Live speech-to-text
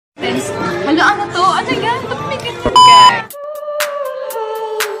Hala, ano to? Ano yan? Ba't may ganyan, guys?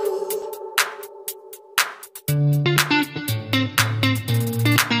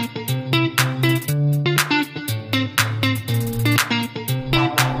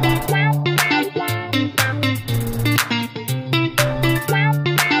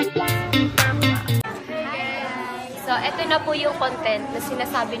 So, ito na po yung content na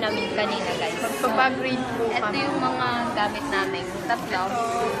sinasabi namin kanina, guys. Magpa-BAGRAID po kami. Ito yung mga gamit namin. Tatlo.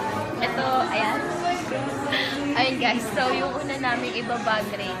 Ito, ayan. Ayun, guys. So, yung una namin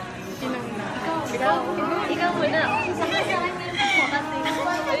iba-BAGRAID. Sinang na? Ikaw. Ikaw muna.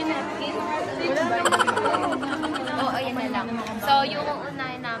 Ayun, napkin. Oh, ayan na lang. So, yung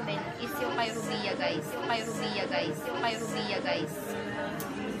unahin namin is yung kay Rovia, guys. Yung kay Rovia, guys. Yung kay Rovia, guys.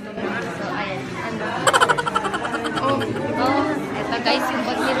 So, ayan. Ano? Oh, eto guys, yung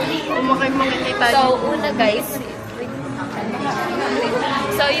pag makikita. So, una guys.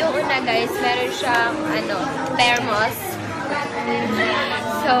 So, yung una guys, meron siyang, ano, thermos.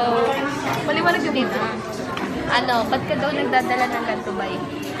 So, paliwanag yung dito. Ano, ba't ka daw nagdadala ng ganito ba yun?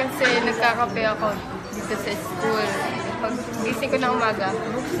 Kasi nagkakape ako dito sa school. Pag gising ko na umaga,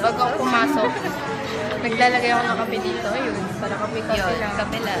 bago ako pumasok, naglalagay ako ng kape dito. Yun, para kape-kape lang.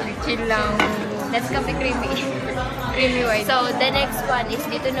 Kape lang. Chill lang. Let's kape creamy. Creamy white. So, the next one is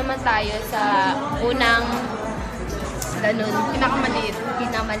dito naman tayo sa unang ganun. Pinakamaliit.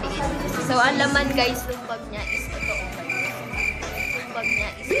 Pinakamaliit. So, ang laman guys, yung bag niya is ito. Yung bag niya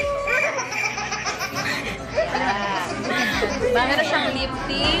is ito. Meron siyang lip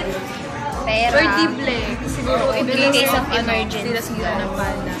tint. Pera. Or dible. Siguro in case of emergency. Sila siguro ng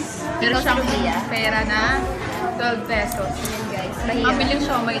palda. Meron siyang pera na 12 pesos. Ayan guys. Mahirap. Mabili yung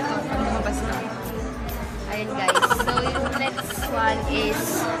siomay ito pag lumabas na. Ayan guys. So, yung next one is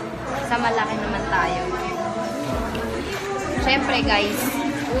sa malaki naman tayo. Siyempre guys,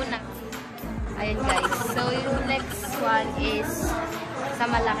 una. Ayan guys. So, yung next one is sa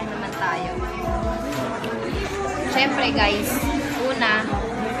malaki naman tayo. Siyempre guys, una.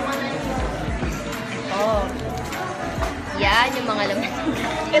 Oh. Yan, yung mga laman.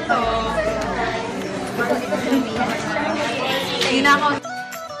 Ito. Hindi na ako.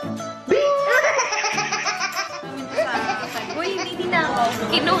 Uy, hindi na ako.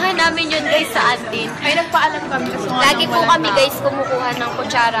 Kinuha namin yun guys sa atin. Ay, nagpaalam kami. Lagi po kami guys kumukuha ng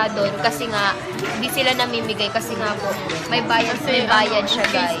kutsara doon kasi nga hindi sila namimigay kasi nga po may bayad siya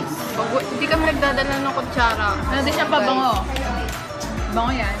guys. Hindi kami nagdadala ng kutsara. Ano din siya pabango?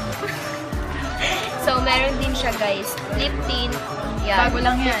 Bango yan. So, meron din siya guys. Lip tint. Yan. Bago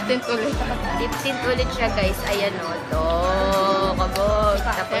lang yan. Lip tint ulit. Lip tint ulit siya guys. Ayan o. Ito. Kabog.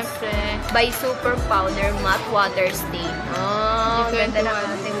 Tapos, by Super Powder Matte Water Stain. Oh, ganda ng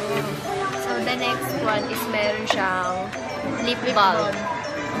ating. So, the next one is meron siyang lip balm.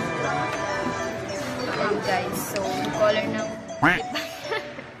 Ayan guys. So, color ng lip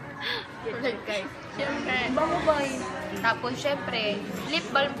balm. Guys. Siyempre. Bango ba yun? Tapos, syempre, lip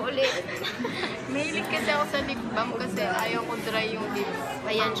balm ulit. Mahilig kasi ako sa lip balm kasi ayaw ko dry yung lips.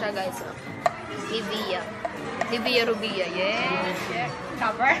 Ayan siya, guys. Rovia. Rovia. Yes. Yeah.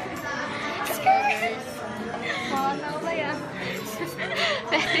 Cover. Covers. Oh, ano ba yan?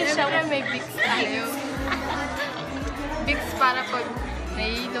 Siyempre, may Vicks tayo. Vicks para pag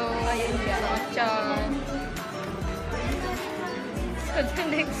nahilo. Ayan, guys. So, the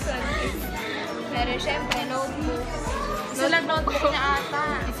next one is meron syempre notebook. Walang notebook niya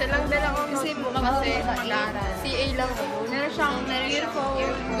ata. Isa lang dala ko notebook kasi mag-aaral. CA lang ako. Meron siyang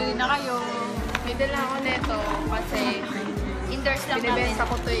earphone. Bili na kayo. May dala ako neto kasi Indoors lang namin. binibenta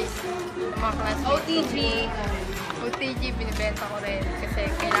ko to eh. Mga classmates. OTG binibenta ko rin kasi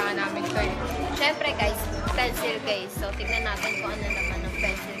kailangan namin to eh. Syempre guys, pencil case. So, tignan natin kung ano naman ng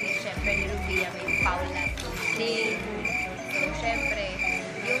pencil case. Syempre, ni Rovia may Faulan. So, syempre,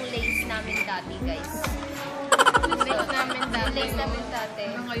 yung lace namin dati guys. Yung lace namin dati. Lace namin dati.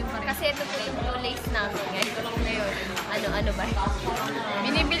 Kasi ito po yung blue lace namin. Ngayon. Ano ba?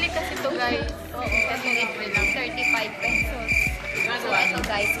 Binibili kasi to guys. Oo. Ito lang. 35 pesos. So, ito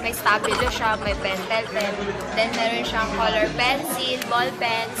guys, may stabilo siya, may pentel pen. Then, meron siyang color pencil, ball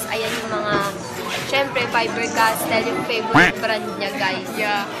pens. Ayan yung mga, syempre, Fiber Castell, yung favorite brand niya guys.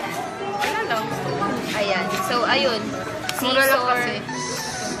 Yeah. Ano lang? Ayan. So, ayun. Mura lang Scissor. kasi.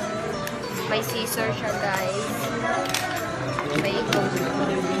 May scissor siya guys. May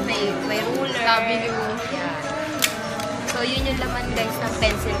ruler. W. Yan. So, yun yung laman guys ng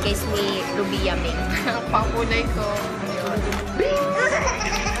pencil case ni Rovia Ming. Ang pakulay ko.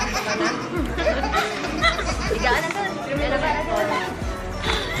 Higaan na doon.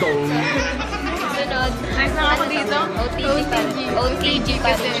 Sunod. Nice na ako dito. OTG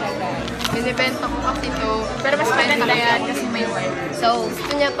pa rin siya guys. Binibenta ko kasi to. Pero mas maganda yan kasi may white. So,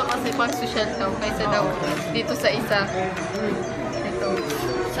 Gusto niya to kasi pang social to. Kaysa daw dito sa isa. Ito.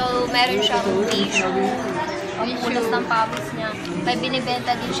 so meron siyang tissue. Ang punas ng pawis niya. May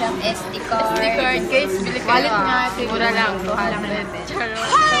binibenta din siyang SD card. SD card, guys. Bili kayo. Wallet nga. Mura lang. 200. Charot.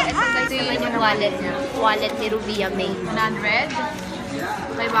 So, ito guys naman yung wallet niya. Wallet ni Rovia May. 100.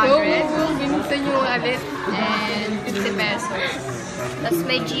 So, 500. binuksan yung wallet. And 50 pesos. Tapos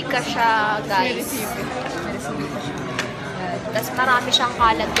may Gcash siya, May guys. receipt. May resibo pa siya. Tapos marami siyang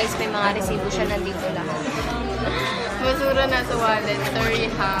kalat, guys. May mga resibo siya nandito lahat. Basura na sa wallet. Sorry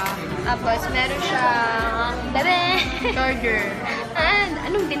ha. Tapos meron siyang bebe. Charger. And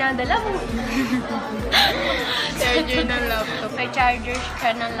anong dinadala mo? Charger ng laptop. May charger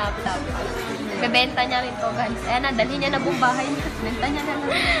siya ng laptop. Bebenta niya rin to, guys. Ayan na, dalhin niya na buong bahay niya. Benta niya na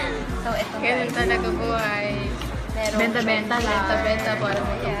lang. So, ito, Ganun guys. talaga buhay. Meron Benta-benta siyang- lang. Benta-benta para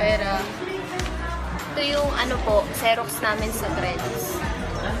magkapera. Ito yung ano po, Xerox namin sa Threads.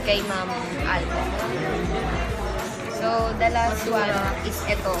 Kay Ma'am Alba. So, the last one is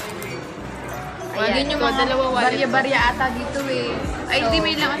ito. Yun yung mga dalawa wallet. Barya-barya ata dito eh. Ay, So, hindi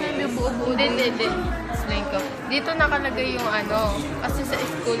may lang ano yung buo-buo. Hindi. Explain ko. Dito nakalagay yung ano. Kasi sa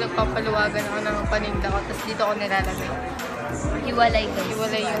school, nagpapaluwagan ako ng paninda ko. Tapos dito ako nilalagay. Hiwalay, guys.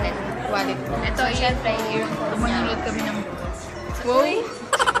 Iwalay yung wallet ko. Ito, syempre, yung earphone niya. Manunod kami ng... Wow!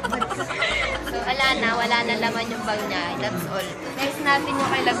 So, wala na laman yung bag niya. That's all. Next natin yung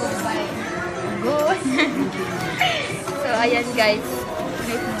kay Lagumbay. Good. So, ayan guys.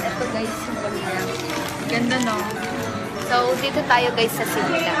 Ito guys, yung bag niya. Ganda no? So, dito tayo guys sa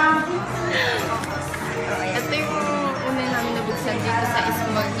simula. So, ayan. Ito yung una namin nabuksan dito sa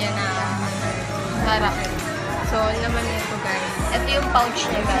small niya na harap. So, naman nito guys. Ito yung pouch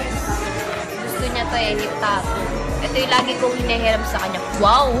niya guys. Gusto niya to eh, hip tattoo. Ito yung lagi kong hinahiram sa kanya.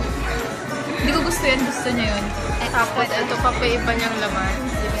 Wow! Hindi ko gusto yan. Gusto niya yun. Tapos, ito pa pa iba niyang laman.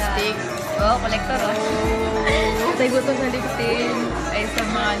 Lipstick. Oh, collector oh. Sa gusto sa lipstick. Ay, sa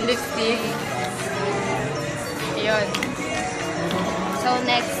mga Lipstick. Yun. So,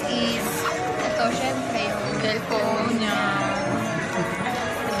 next is, ito, syempre, yung Cellphone niya.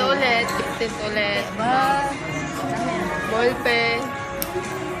 Ito ulit. Lipstick ulit. ba? Ballpen.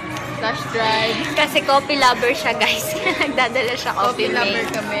 Flash drive. Kasi coffee lover siya, guys. Nagdadala siya Coffee coffee lover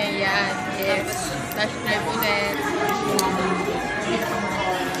mate. kami. Yan. Yes. Flash drive ulit.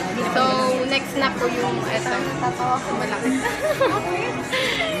 So, next na po yung ito. Tatawa ko malaki.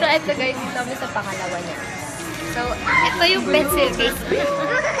 So, ito guys, ito kami sa pangalawa niya. So, ito yung pencil case.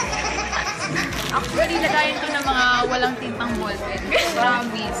 Actually, lagayan ko ng mga walang tintang ballpen.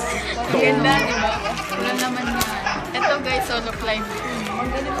 Promise. Ganda, di ba? Wala naman yan. Ito guys, solo flight. Ang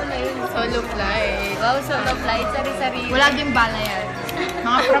galing mo na yun. Solo flight. Wow, solo flight. Sari-sari. Wala din bala yan.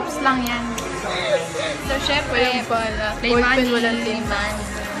 Mga props lang yan. So, syempre, Walang bala. Play Ballpen, money. walang tinman.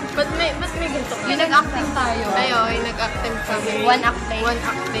 Ba't may ganito? Yung nag-acting tayo. Ayo, yung nag-acting kami. One act play. One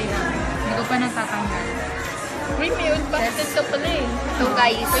act play na. Hindi ko pa natatanggal. Uy, may old pastel ka pala eh. so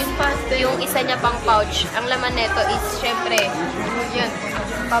guys, Old pastel. yung isa niya pang pouch, ang laman nito is, syempre, Yan.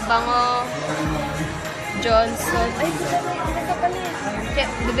 pabango, Johnson. Ay, ito pala eh.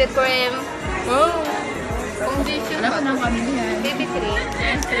 BB cream, Wow. Foundation Wala pa. ko nang kami yan. BB cream.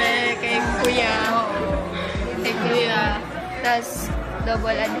 Siyempre, kay kuya. Kay kuya. Tapos,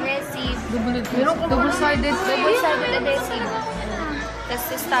 double adhesive. Double-sided. Double-sided adhesive. Tapos,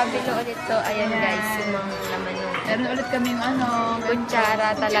 stabilo ulit. So, ayan Ayan. guys, yung mga laman nung Meron ulit kaming ano,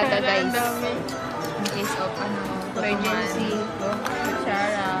 kutsara talaga Tsara, guys. ang dami. In case of ano, emergency.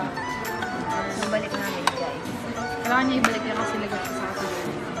 kutsara. So, balik namin guys. Kailangan niya ibalik niya kasi lagot ko sa akin.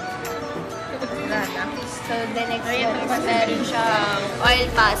 Wala na. So, the next Ayan, one is pastel. meron siyang oil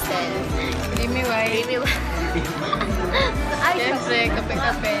pastel. Creamy white. Baby Ay, Siyempre,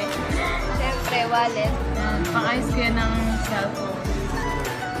 kape-kape. Siyempre, wallet. Pang-ayos ko yan ng cellphone.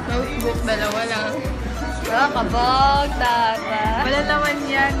 Notebook, dalawa lang. Oh, kabog, tara. Wala naman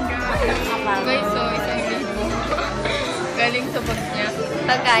yan, guys. Kabog. Guys, so, 1,000. Galing sa bag niya.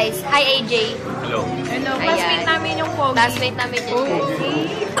 So guys, hi AJ. Hello, Ayan. classmate namin yung pogi. Classmate namin yun.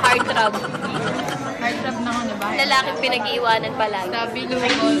 Heartthrob. Heartthrob na ako na bahay. Lalaking pinag-iiwanan palagi. Sabi nung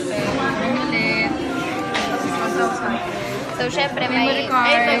ballpen. Ano ulit? 1,000. So, syempre, may Memory card.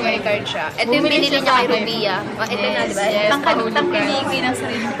 Ay, ito, memory card siya. Ito yung Bumili binili siya niya sa kay akin. Rovia. Oh, ito na, di ba? Yes, kahulugan. Tangkiliwi ng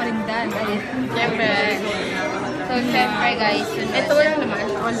sarili mo pa rin dahil. Siyempre. So, syempre, guys, sunod. Ito walang naman.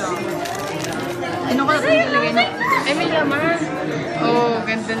 Wala. Ano ko lang talaga na? Ay, may laman. Oh,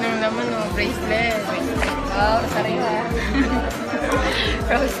 ganda ng laman, oh. Bracelet. Wow, sorry ha.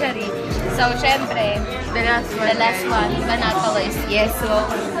 Rosary. So, syempre, The last one. the last one, Banata Wise. Yes, so,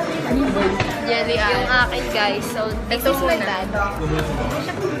 Jelly Yung eye. akin guys. So, this Ito is my muna. bag.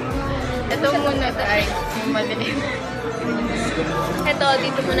 Ito muna guys, yung maliit. Ito,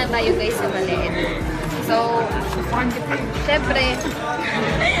 dito muna tayo guys sa maliit. So, syempre,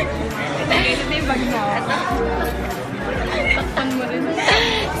 Ito yung bag mo. Takpan mo rin.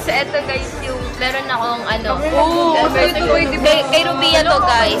 so ito guys, yung meron akong ano. pwede ba? Kay Rovia to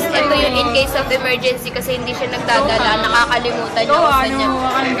guys. Ito yung in case of emergency kasi hindi siya nagdadala. Nakakalimutan niya kung saan niya.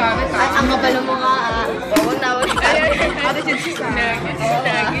 Ang gamit ha? Ang kapalo mo nga ah. Huwag na, huwag na. Ate Jinsi sa.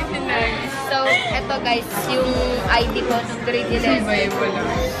 So, ito guys, yung ID ko ng grade 11.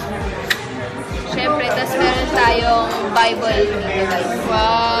 Siyempre, tapos meron tayong Bible dito guys.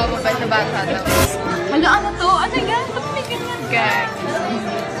 Wow, mabait na bata daw. Hala, ano to? Ano yan? Ba't may ganyan? Gag.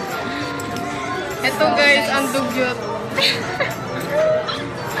 Ito guys, ang dugyot.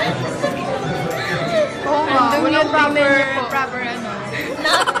 Oo nga, Ang walang dugyot proper, niyo po. proper ano.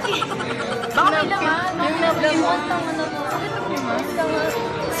 Napkin. Baka may laman. Yung napkin,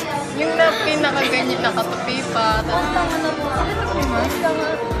 yung napkin nakaganyan, nakatupi pa. Tapos,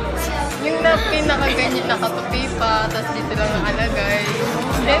 yung napkin nakaganyan, nakatupi pa. Tapos dito lang nakalagay.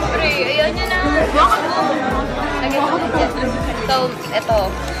 Siyempre, ayan yun na. Lagyan ko dyan. So, ito,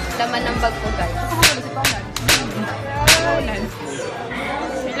 laman ng bag ko guys.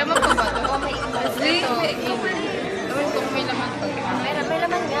 May laman pa ba ito? Oh, may iba. Ito, gawin ko may laman pa. May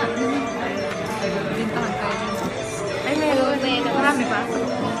laman nga. Ay, meron. Marami pa?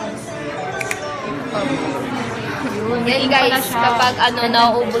 Yan guys, kapag ano,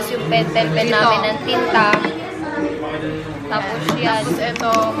 nauubos yung pentel pen namin ng tinta. Tapos yan. Tapos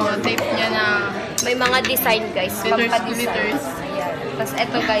ito, mga tape niya na May mga design guys. glitters, Pampadesign. glitters. Ayan. Tapos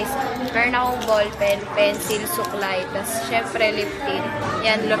ito guys, meron akong ball pen, pencil, suklay. Tapos syempre lip tint.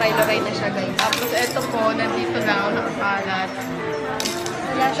 Yan, luray-luray na siya guys. Tapos ito po, nandito lang, nakakalat.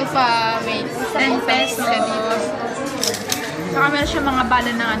 Ito pa, may 10 pesos siya dito. Saka meron siya mga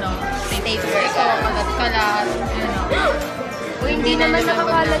bala ng ano. Taper. Ito, kalat-kalat. Uy, hindi naman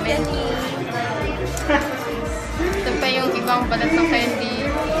nakakalat yan eh. Ito pa yung ibang balat ng candy.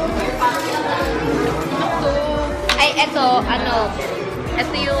 Ito. Ay, eto, ano,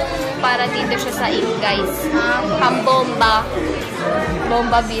 eto yung para dito siya sa ink, guys. Pambomba.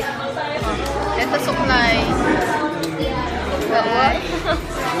 Bomba beat. Ito, suklay.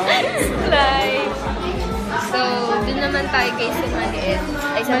 Slide. So, dun naman tayo guys sa maliit.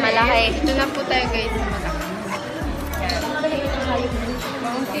 Ay, sa malaki. Ito na po tayo guys.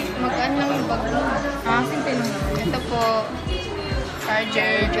 Mag-ano lang yung bag mo. Simple lang. Ito po,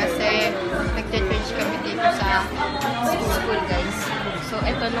 charger kasi nag-charge kami dito sa School, guys. So,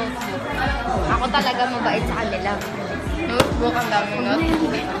 eto notebook. Ako talaga mabait sa kanila. notebook. Ang daming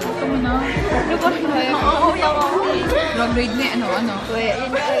notebook. Ito mo na. Oo, BAGRAID na ano. Kuya,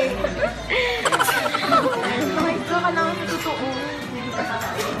 yun guys. Ito ka lang totoo.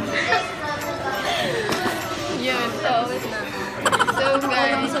 Yun. So, wait na. So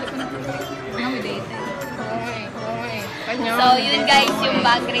guys. Kanya. So, yun guys, yung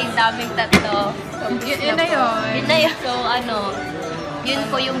BAGRAID naming tatlo. Yun na yun. Yun na yun. So, ano, yun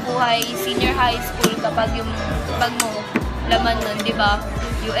po yung buhay senior high school kapag yung bag mo, laman nun, di ba?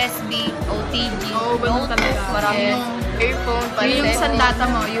 USB, OTG, Oo, ganun talaga. marami. Yes. Earphone, Yun yung panset. isang data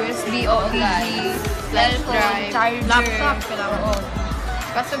mo, USB, OTG, Flash Cellphone, drive. charger, laptop, kailangan mo.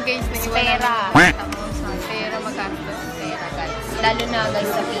 Kaso guys, nag-iwan Pera. Pera magkano? pera guys. Lalo na guys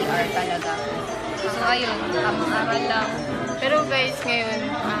sa PR talaga. So, ayun, tamang-aral lang. Pero guys, ngayon,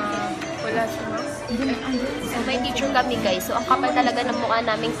 wala siya. So, may teacher kami guys. So, ang kapal talaga ng mukha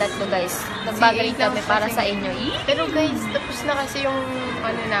naming tatlo guys. Nag-BAGRAID kami para sa inyo. Pero guys, tapos na kasi yung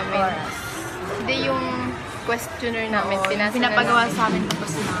ano namin. Hindi yung questionnaire namin. Pinasa na Pinapagawa namin. sa amin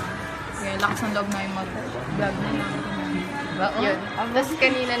tapos na. Kaya lakas ng loob na yung mag-vlog na namin. Yun. Tapos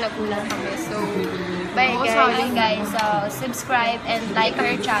kanina nagulang kami. So, bye Oo, guys. Sorry guys. So, subscribe and like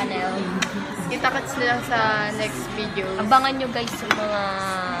our channel. Kita-kits na lang sa next video. Abangan nyo guys yung mga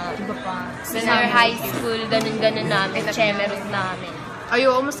Iba pa. senior high school, ganun-ganun namin. Chemerot namin.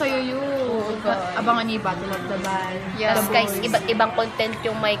 Ayo, masaya yun. Abangan ni Battle of the Band. Yeah. Tapos guys, iba't ibang content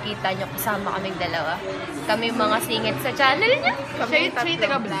yung makikita nyo kasama kaming dalawa. Kami mga singit sa channel niya. Kami Siya yung tatlo.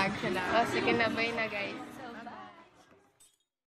 taga-vlog. Siya lang. Sige na, bye na guys.